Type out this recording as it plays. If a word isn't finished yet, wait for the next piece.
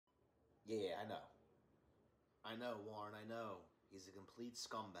Yeah, I know. I know, Warren, I know. He's a complete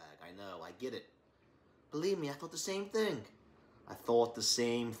scumbag. I know, I get it. Believe me, I thought the same thing. I thought the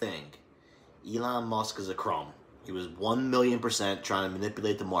same thing. Elon Musk is a crumb. He was 1,000,000% trying to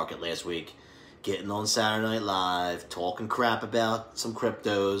manipulate the market last week, getting on Saturday Night Live, talking crap about some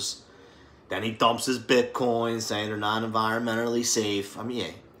cryptos. Then he dumps his Bitcoin, saying they're not environmentally safe. I mean,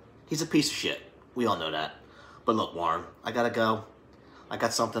 yeah, he's a piece of shit. We all know that. But look, Warren, I gotta go. I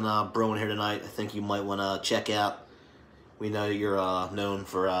got something brewing here tonight I think you might want to check out. We know you're known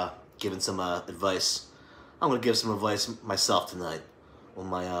for giving some advice. I'm going to give some advice myself tonight on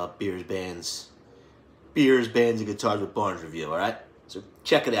my beers, bands, and guitars with Barnes review, all right? So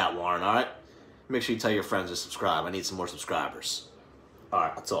check it out, Warren, all right? Make sure you tell your friends to subscribe. I need some more subscribers. All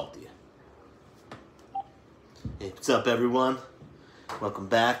right, I'll talk to you. Hey, what's up, everyone? Welcome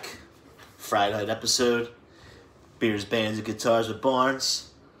back. Friday night episode. Beers, bands, and guitars with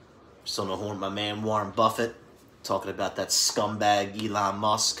Barnes. Still on the horn, my man Warren Buffett, talking about that scumbag Elon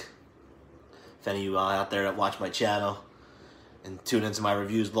Musk. If any of you out there that watch my channel and tune into my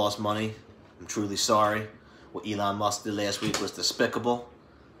reviews lost money, I'm truly sorry. What Elon Musk did last week was despicable.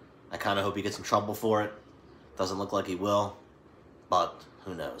 I kind of hope he gets in trouble for it. Doesn't look like he will, but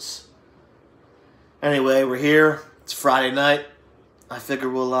who knows. Anyway, we're here. It's Friday night. I figure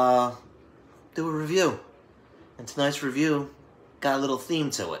we'll do a review. And tonight's review got a little theme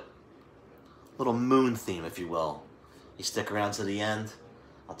to it. A little moon theme, if you will. You stick around to the end,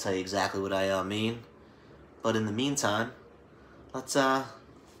 I'll tell you exactly what I mean. But in the meantime, let's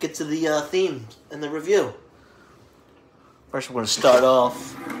get to the theme and the review. First, we're going to start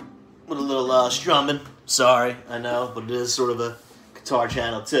off with a little strumming. Sorry, I know, but it is sort of a guitar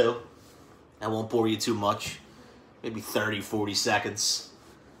channel too. I won't bore you too much. Maybe 30, 40 seconds.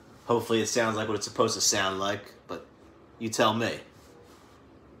 Hopefully it sounds like what it's supposed to sound like, but you tell me.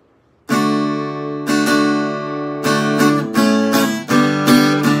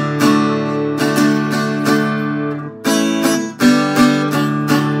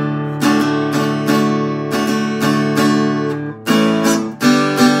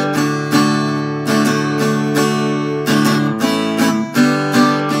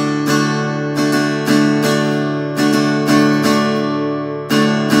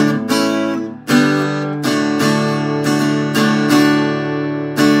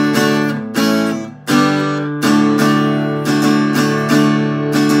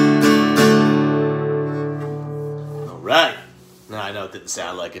 Right. Now, I know it didn't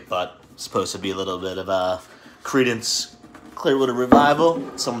sound like it, but it's supposed to be a little bit of Creedence Clearwater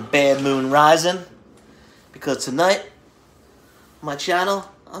Revival, some Bad Moon Rising, because tonight, on my channel,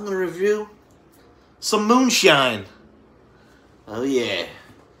 I'm going to review some moonshine. Oh, yeah.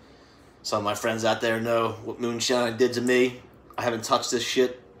 Some of my friends out there know what moonshine did to me. I haven't touched this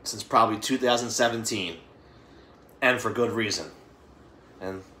shit since probably 2017, and for good reason.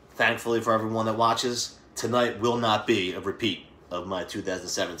 And thankfully for everyone that watches, tonight will not be a repeat of my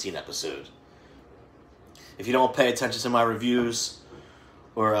 2017 episode. If you don't pay attention to my reviews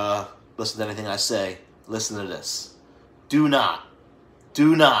or listen to anything I say, listen to this. Do not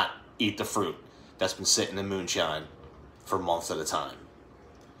eat the fruit that's been sitting in moonshine for months at a time.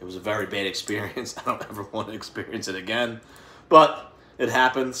 It was a very bad experience. I don't ever want to experience it again. But it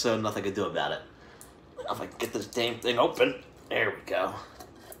happened, so nothing I can do about it. If I can get this damn thing open. There we go.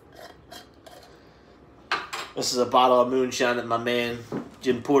 This is a bottle of moonshine that my man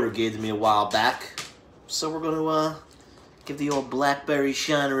Jim Porter gave to me a while back. So we're going to give the old Blackberry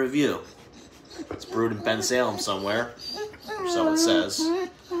Shine a review. It's brewed in Ben Salem somewhere, or so it says.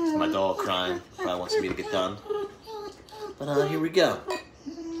 It's my dog crying. Probably wants me to get done. But here we go.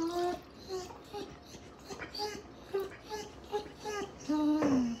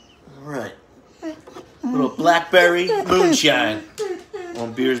 Alright. Little Blackberry Moonshine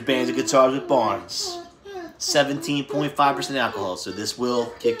on Beers, Bands, and Guitars with Barnes. 17.5% alcohol, so this will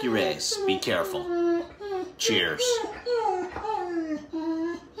kick your ass. Be careful. Cheers.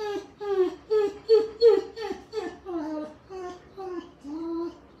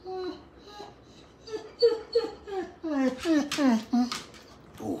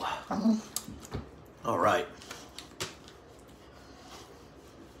 Ooh. All right.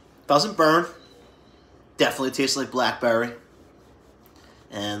 Doesn't burn. Definitely tastes like blackberry.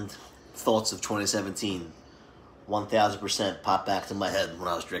 And thoughts of 2017. 1000% pop back to my head when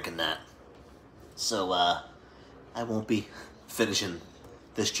I was drinking that. So, I won't be finishing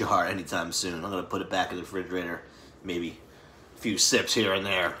this jar anytime soon. I'm going to put it back in the refrigerator. Maybe a few sips here and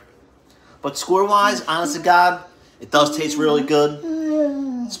there. But score-wise, honest to God, it does taste really good.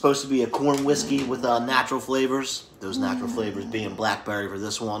 It's supposed to be a corn whiskey with natural flavors. Those natural flavors being blackberry for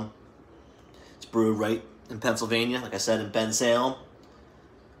this one. It's brewed right in Pennsylvania, like I said, in Ben Salem.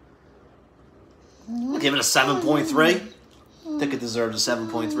 I'll give it a 7.3. I think it deserves a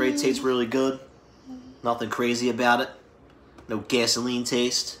 7.3. It tastes really good. Nothing crazy about it. No gasoline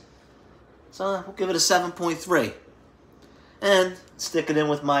taste. So we'll give it a 7.3. And stick it in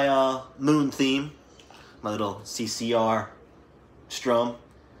with my moon theme. My little CCR strum.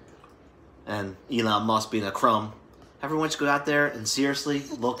 And Elon Musk being a crumb. Everyone should go out there and seriously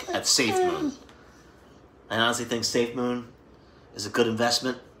look at SafeMoon. I honestly think SafeMoon is a good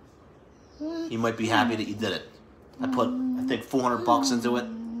investment. You might be happy that you did it. I put, I think, $400 into it.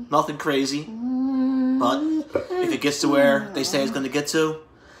 Nothing crazy. But if it gets to where they say it's going to get to,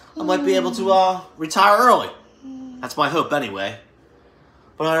 I might be able to retire early. That's my hope anyway.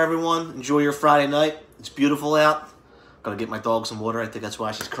 But all right, everyone, enjoy your Friday night. It's beautiful out. Gotta get my dog some water. I think that's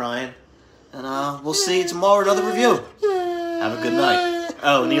why she's crying. And we'll see you tomorrow, another review. Have a good night.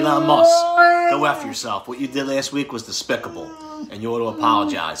 Oh, and Elon Musk, go after yourself. What you did last week was despicable. And you ought to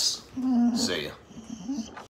apologize. See ya.